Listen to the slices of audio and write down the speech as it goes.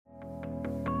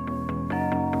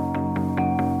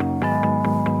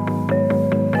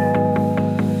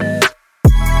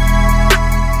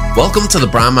Welcome to the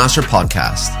Brandmaster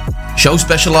Podcast, a show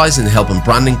specialized in helping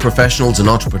branding professionals and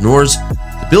entrepreneurs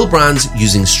to build brands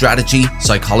using strategy,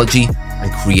 psychology,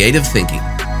 and creative thinking.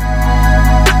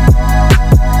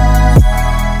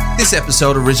 This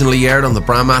episode originally aired on the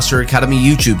Brandmaster Academy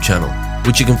YouTube channel,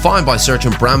 which you can find by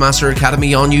searching Brandmaster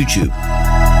Academy on YouTube.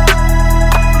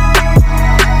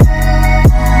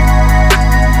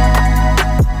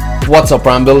 What's up,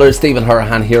 brand builders? Stephen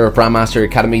Hurahan here at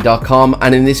brandmasteracademy.com,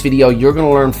 and in this video you're going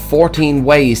to learn 14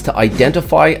 ways to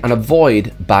identify and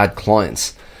avoid bad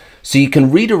clients so you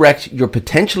can redirect your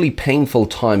potentially painful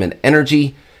time and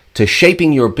energy to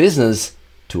shaping your business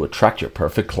to attract your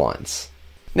perfect clients.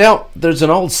 Now, there's an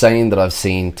old saying that I've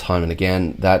seen time and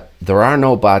again that there are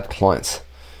no bad clients,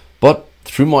 but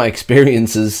through my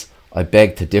experiences I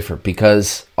beg to differ,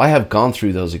 because I have gone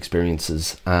through those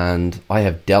experiences and I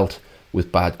have dealt with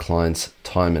bad clients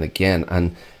time and again,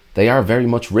 and they are very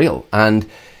much real, and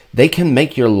they can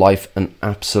make your life an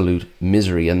absolute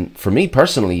misery. And for me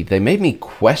personally, they made me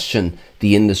question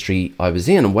the industry I was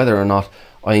in and whether or not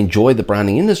I enjoyed the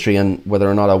branding industry and whether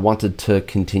or not I wanted to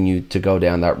continue to go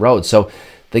down that road. So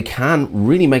they can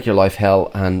really make your life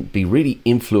hell and be really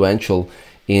influential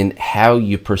in how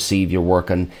you perceive your work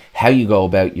and how you go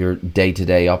about your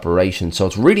day-to-day operation. So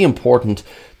it's really important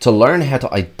to learn how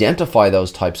to identify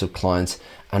those types of clients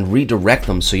and redirect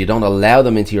them so you don't allow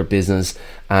them into your business,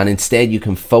 and instead you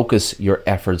can focus your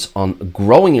efforts on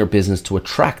growing your business to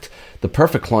attract the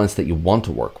perfect clients that you want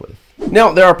to work with.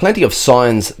 Now, there are plenty of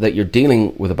signs that you're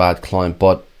dealing with a bad client,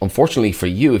 but unfortunately for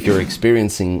you, if you're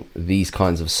experiencing these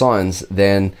kinds of signs,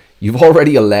 then you've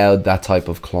already allowed that type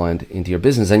of client into your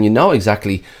business, and you know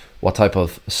exactly what type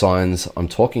of signs I'm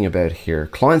talking about here.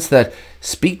 Clients that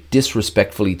speak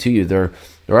disrespectfully to you. There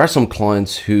are some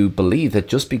clients who believe that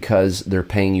just because they're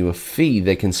paying you a fee,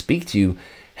 they can speak to you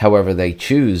however they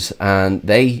choose, and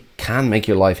they can make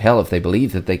your life hell if they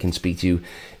believe that they can speak to you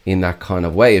in that kind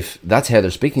of way. If that's how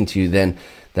they're speaking to you, then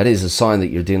that is a sign that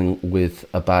you're dealing with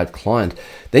a bad client.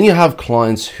 Then you have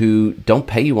clients who don't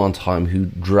pay you on time, who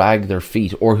drag their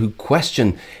feet, or who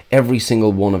question every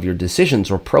single one of your decisions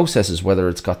or processes, whether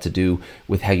it's got to do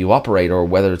with how you operate or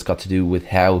whether it's got to do with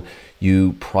how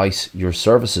you price your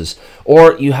services.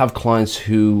 Or you have clients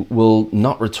who will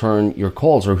not return your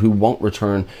calls or who won't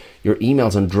return your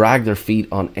emails and drag their feet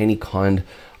on any kind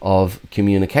of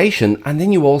communication. And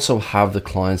then you also have the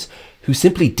clients who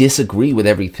simply disagree with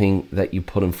everything that you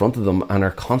put in front of them and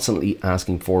are constantly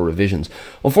asking for revisions.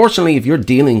 Unfortunately, if you're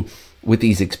dealing with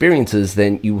these experiences,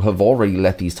 then you have already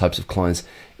let these types of clients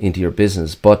into your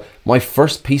business. But my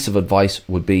first piece of advice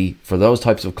would be, for those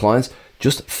types of clients,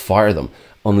 just fire them.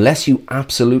 Unless you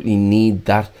absolutely need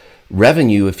that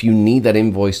revenue, if you need that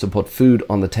invoice to put food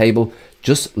on the table,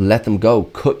 just let them go.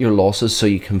 Cut your losses so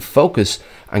you can focus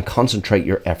and concentrate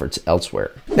your efforts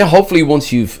elsewhere. Now, hopefully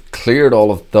once you've cleared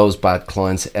all of those bad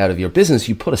clients out of your business,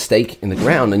 you put a stake in the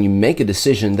ground and you make a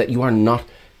decision that you are not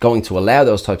going to allow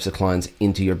those types of clients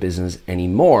into your business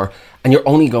anymore, and you're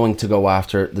only going to go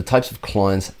after the types of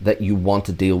clients that you want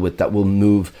to deal with that will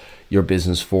move your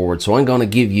business forward. So I'm going to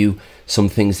give you some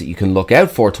things that you can look out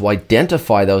for to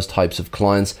identify those types of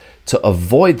clients, to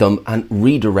avoid them and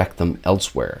redirect them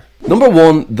elsewhere. Number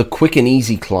one, the quick and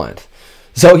easy client.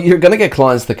 So you're going to get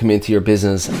clients that come into your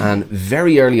business, and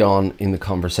very early on in the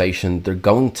conversation, they're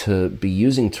going to be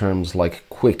using terms like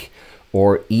quick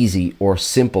or easy or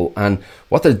simple. And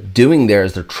what they're doing there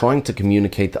is they're trying to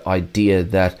communicate the idea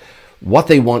that what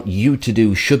they want you to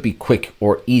do should be quick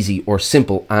or easy or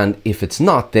simple. And if it's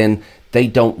not, then they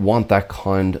don't want that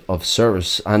kind of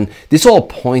service. And this all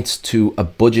points to a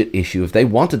budget issue. If they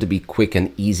want it to be quick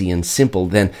and easy and simple,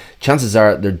 then chances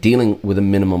are they're dealing with a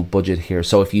minimum budget here.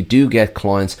 So if you do get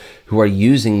clients who are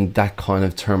using that kind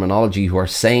of terminology, who are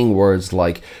saying words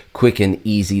like quick and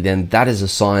easy, then that is a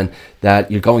sign that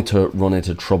you're going to run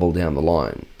into trouble down the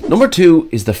line. Number two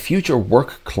is the future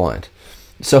work client.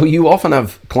 So you often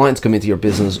have clients come into your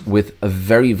business with a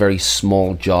very, very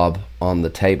small job on the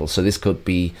table. So this could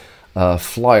be a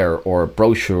flyer or a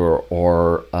brochure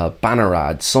or a banner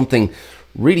ad, something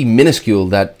really minuscule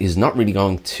that is not really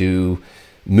going to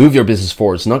move your business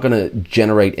forward. It's not going to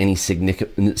generate any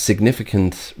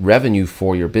significant revenue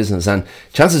for your business. And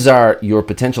chances are your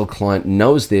potential client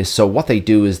knows this. So what they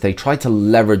do is they try to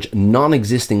leverage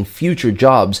non-existing future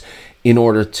jobs in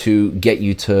order to get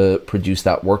you to produce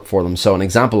that work for them. So an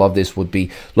example of this would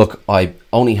be, look, I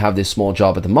only have this small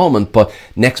job at the moment, but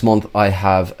next month I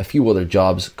have a few other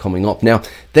jobs coming up. Now,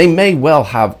 they may well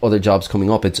have other jobs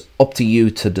coming up. It's up to you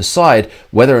to decide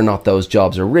whether or not those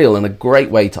jobs are real. And a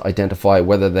great way to identify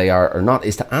whether they are or not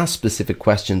is to ask specific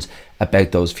questions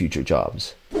about those future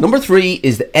jobs. Number three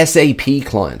is the SAP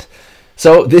client.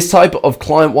 So this type of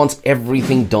client wants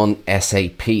everything done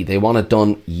ASAP. They want it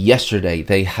done yesterday.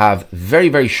 They have very,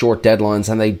 very short deadlines,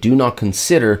 and they do not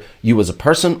consider you as a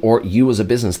person or you as a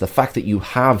business. The fact that you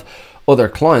have other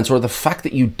clients, or the fact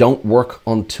that you don't work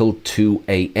until 2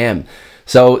 a.m.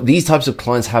 So these types of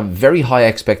clients have very high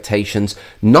expectations,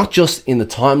 not just in the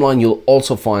timeline. You'll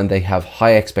also find they have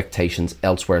high expectations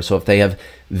elsewhere. So if they have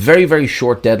very, very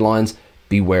short deadlines,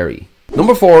 be wary.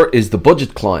 Number 4 is the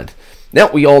budget client. Now,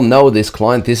 we all know this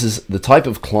client. This is the type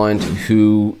of client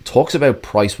who talks about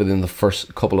price within the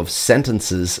first couple of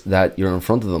sentences that you're in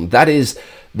front of them. That is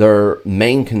their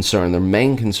main concern. Their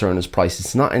main concern is price.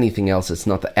 It's not anything else. It's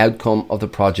not the outcome of the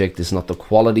project. It's not the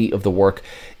quality of the work.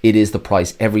 It is the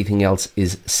price. Everything else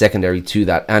is secondary to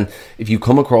that. And if you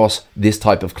come across this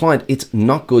type of client, it's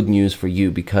not good news for you,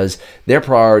 because their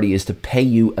priority is to pay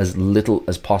you as little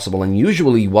as possible. And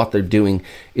usually what they're doing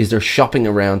is they're shopping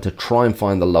around to try and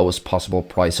find the lowest possible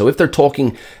price. So if they're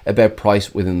talking about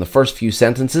price within the first few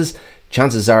sentences,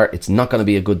 chances are it's not going to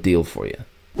be a good deal for you.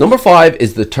 Number 5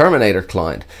 is the terminator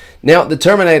client. Now, the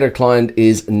terminator client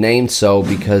is named so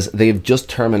because they've just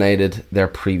terminated their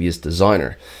previous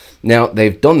designer. Now,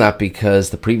 they've done that because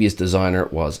the previous designer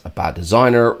was a bad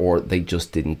designer, or they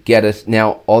just didn't get it.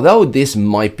 Now, although this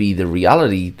might be the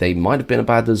reality, they might have been a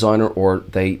bad designer, or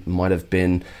they might have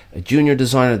been a junior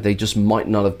designer. They just might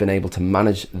not have been able to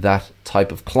manage that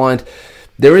type of client.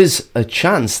 There is a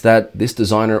chance that this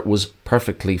designer was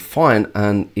perfectly fine,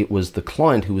 and it was the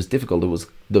client who was difficult. It was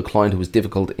the client who was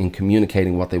difficult in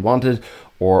communicating what they wanted,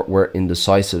 or were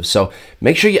indecisive. So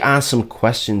make sure you ask some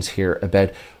questions here about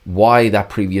why that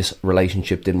previous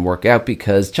relationship didn't work out,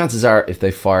 because chances are if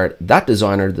they fired that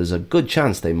designer, there's a good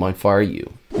chance they might fire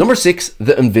you. Number 6,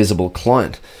 the invisible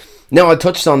client. Now, I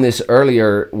touched on this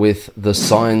earlier with the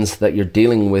signs that you're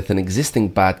dealing with an existing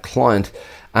bad client.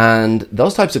 And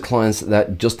those types of clients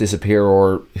that just disappear,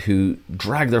 or who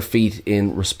drag their feet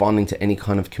in responding to any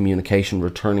kind of communication,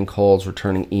 returning calls,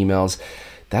 returning emails,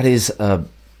 that is a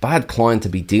bad client to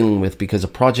be dealing with, because a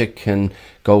project can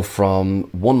go from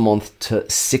 1 month to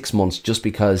 6 months just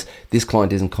because this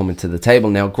client isn't coming to the table.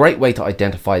 Now, a great way to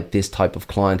identify this type of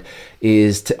client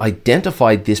is to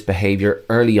identify this behavior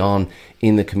early on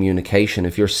in the communication.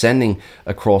 If you're sending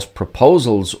across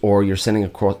proposals, or you're sending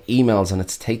across emails and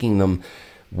it's taking them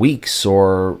weeks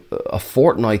or a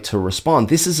fortnight to respond,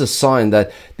 this is a sign that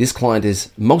this client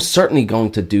is most certainly going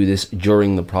to do this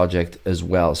during the project as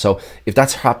well. So if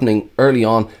that's happening early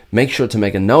on, make sure to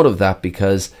make a note of that,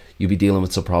 because you'll be dealing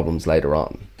with some problems later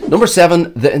on. Number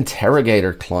 7, the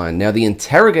interrogator client. Now, the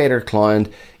interrogator client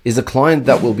is a client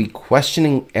that will be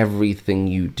questioning everything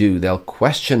you do. They'll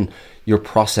question your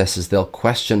processes. They'll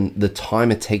question the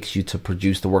time it takes you to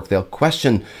produce the work. They'll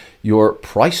question your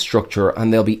price structure,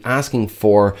 and they'll be asking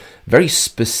for very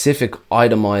specific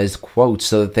itemized quotes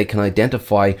so that they can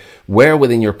identify where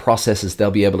within your processes they'll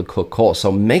be able to cut costs.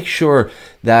 So make sure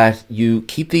that you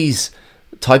keep these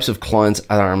types of clients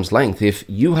at arm's length. If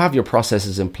you have your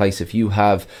processes in place, if you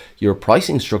have your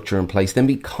pricing structure in place, then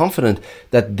be confident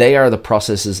that they are the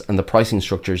processes and the pricing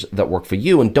structures that work for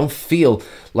you, and don't feel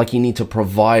like you need to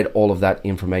provide all of that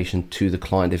information to the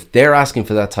client. If they're asking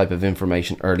for that type of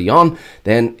information early on,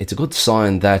 then it's a good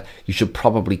sign that you should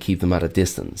probably keep them at a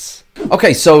distance.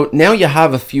 Okay, so now you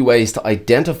have a few ways to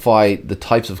identify the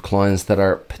types of clients that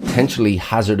are potentially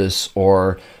hazardous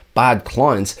or bad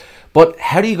clients. But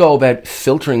how do you go about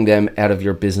filtering them out of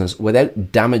your business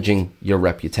without damaging your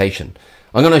reputation?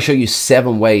 I'm going to show you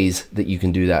 7 ways that you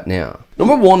can do that now.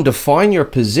 Number 1, define your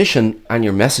position and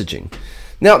your messaging.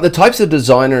 Now, the types of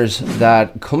designers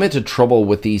that come into trouble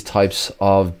with these types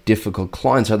of difficult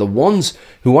clients are the ones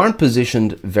who aren't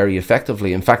positioned very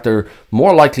effectively. In fact, they're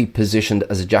more likely positioned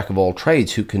as a jack of all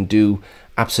trades who can do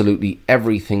absolutely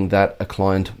everything that a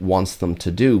client wants them to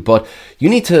do. But you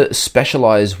need to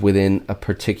specialize within a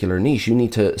particular niche. You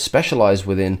need to specialize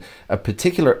within a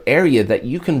particular area that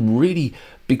you can really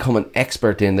become an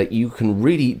expert in, that you can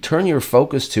really turn your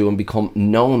focus to and become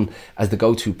known as the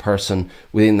go-to person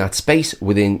within that space,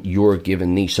 within your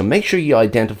given niche. So make sure you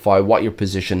identify what your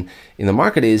position in the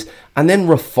market is, and then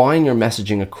refine your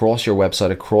messaging across your website,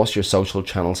 across your social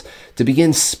channels, to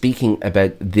begin speaking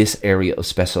about this area of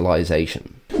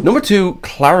specialization. Number 2,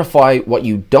 clarify what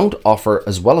you don't offer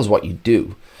as well as what you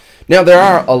do. Now, there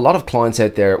are a lot of clients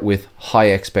out there with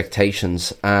high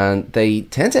expectations, and they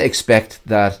tend to expect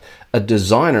that a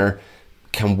designer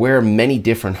can wear many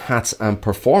different hats and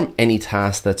perform any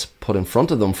task that's put in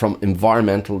front of them, from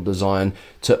environmental design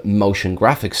to motion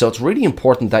graphics. So it's really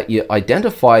important that you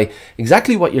identify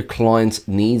exactly what your client's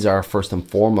needs are first and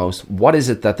foremost. What is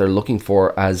it that they're looking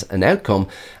for as an outcome,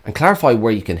 and clarify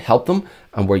where you can help them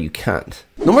and where you can't.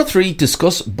 Number 3,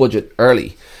 discuss budget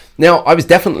early. Now, I was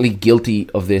definitely guilty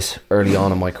of this early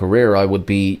on in my career. I would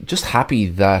be just happy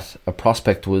that a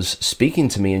prospect was speaking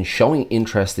to me and showing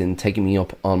interest in taking me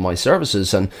up on my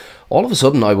services. And all of a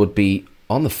sudden, I would be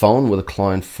on the phone with a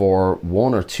client for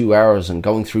 1 or 2 hours and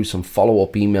going through some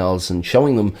follow-up emails and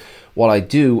showing them what I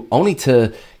do, only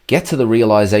to get to the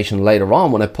realization later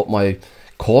on when I put my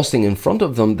costing in front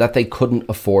of them that they couldn't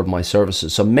afford my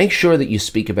services. So make sure that you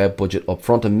speak about budget up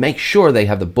front and make sure they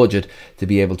have the budget to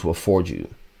be able to afford you.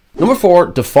 Number 4,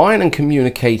 define and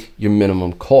communicate your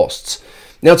minimum costs.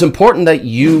 Now, it's important that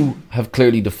you have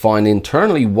clearly defined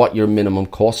internally what your minimum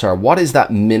costs are. What is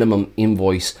that minimum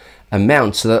invoice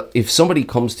amount, so that if somebody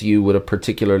comes to you with a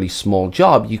particularly small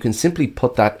job, you can simply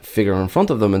put that figure in front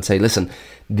of them and say, listen,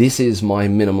 this is my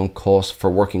minimum cost for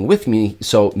working with me.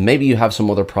 So maybe you have some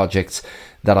other projects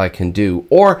that I can do.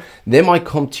 Or they might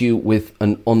come to you with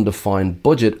an undefined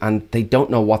budget and they don't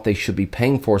know what they should be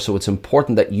paying for. So it's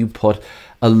important that you put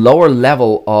a lower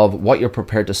level of what you're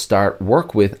prepared to start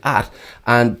work with at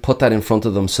and put that in front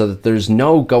of them, so that there's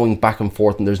no going back and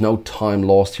forth and there's no time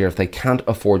lost here. If they can't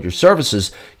afford your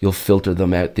services, you'll filter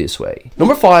them out this way.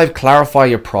 Number 5, clarify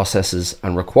your processes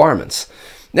and requirements.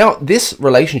 Now, this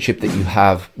relationship that you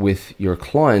have with your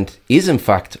client is in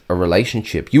fact a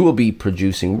relationship. You will be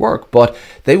producing work, but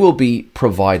they will be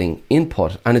providing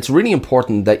input. And it's really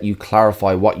important that you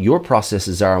clarify what your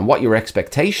processes are and what your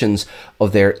expectations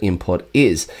of their input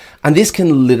is. And this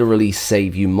can literally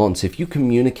save you months. If you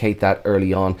communicate that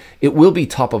early on, it will be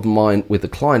top of mind with the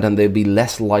client and they'll be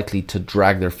less likely to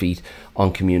drag their feet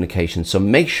on communication. So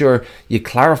make sure you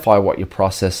clarify what your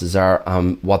processes are,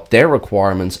 what their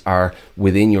requirements are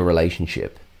within your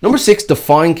relationship. Number 6,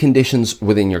 define conditions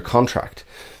within your contract.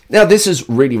 Now, this is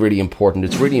really, really important.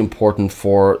 It's really important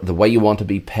for the way you want to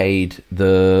be paid,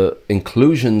 the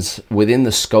inclusions within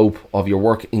the scope of your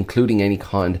work, including any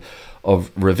kind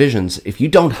of revisions. If you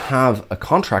don't have a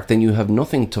contract, then you have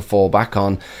nothing to fall back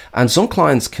on. And some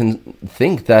clients can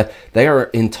think that they are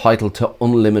entitled to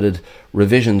unlimited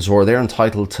revisions, or they're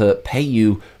entitled to pay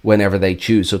you whenever they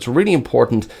choose. So it's really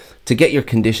important to get your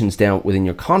conditions down within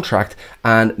your contract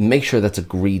and make sure that's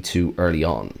agreed to early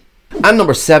on. And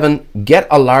number 7, get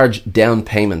a large down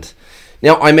payment.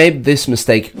 Now, I made this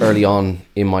mistake early on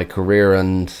in my career,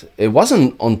 and it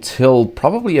wasn't until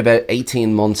probably about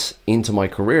 18 months into my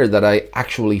career that I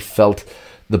actually felt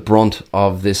the brunt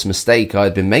of this mistake. I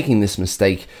had been making this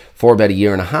mistake for about 1.5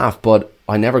 years, but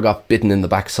I never got bitten in the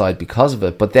backside because of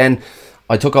it. But then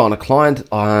I took on a client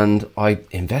and I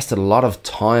invested a lot of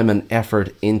time and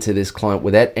effort into this client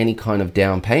without any kind of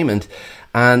down payment.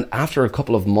 And after a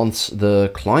couple of months,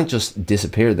 the client just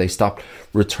disappeared. They stopped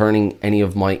returning any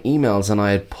of my emails, and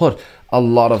I had put a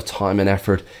lot of time and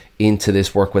effort into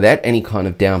this work without any kind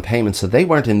of down payment. So they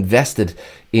weren't invested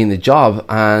in the job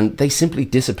and they simply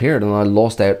disappeared, and I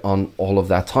lost out on all of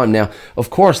that time. Now, of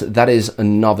course, that is a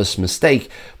novice mistake,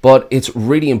 but it's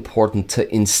really important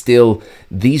to instill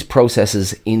these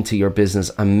processes into your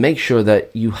business and make sure that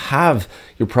you have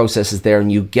your processes there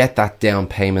and you get that down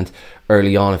payment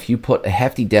early on. If you put a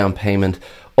hefty down payment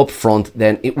up front,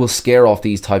 then it will scare off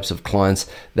these types of clients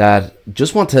that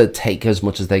just want to take as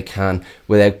much as they can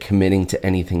without committing to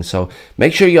anything. So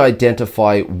make sure you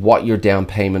identify what your down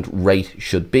payment rate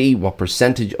should be, what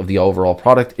percentage of the overall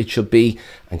product it should be,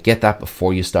 and get that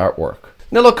before you start work.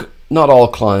 Now look, not all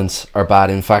clients are bad.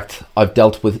 In fact, I've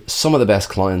dealt with some of the best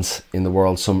clients in the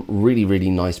world, some really, really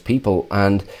nice people,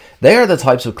 and they are the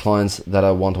types of clients that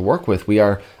I want to work with. We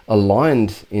are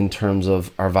aligned in terms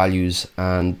of our values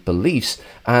and beliefs,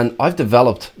 and I've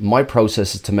developed my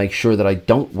processes to make sure that I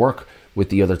don't work with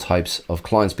the other types of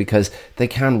clients, because they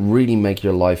can really make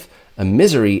your life a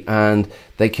misery and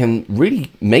they can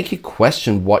really make you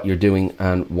question what you're doing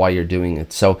and why you're doing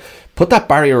it. So put that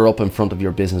barrier up in front of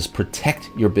your business, protect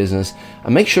your business,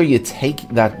 and make sure you take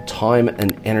that time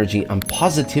and energy and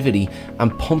positivity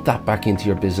and pump that back into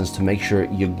your business to make sure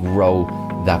you grow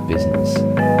that business.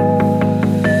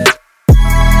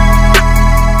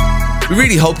 We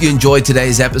really hope you enjoyed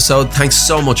today's episode. Thanks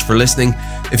so much for listening.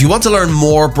 If you want to learn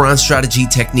more brand strategy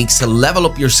techniques to level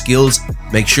up your skills,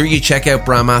 make sure you check out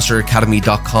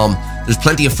brandmasteracademy.com. There's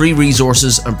plenty of free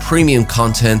resources and premium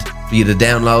content for you to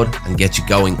download and get you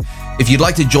going. If you'd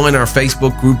like to join our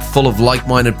Facebook group full of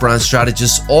like-minded brand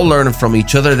strategists all learning from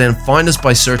each other, then find us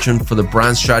by searching for the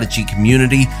Brand Strategy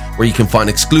Community, where you can find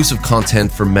exclusive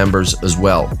content for members as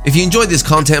well. If you enjoyed this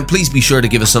content, please be sure to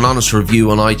give us an honest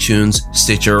review on iTunes,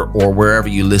 Stitcher, or wherever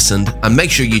you listened, and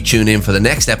make sure you tune in for the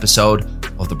next episode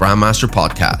of the Brandmaster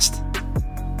Podcast.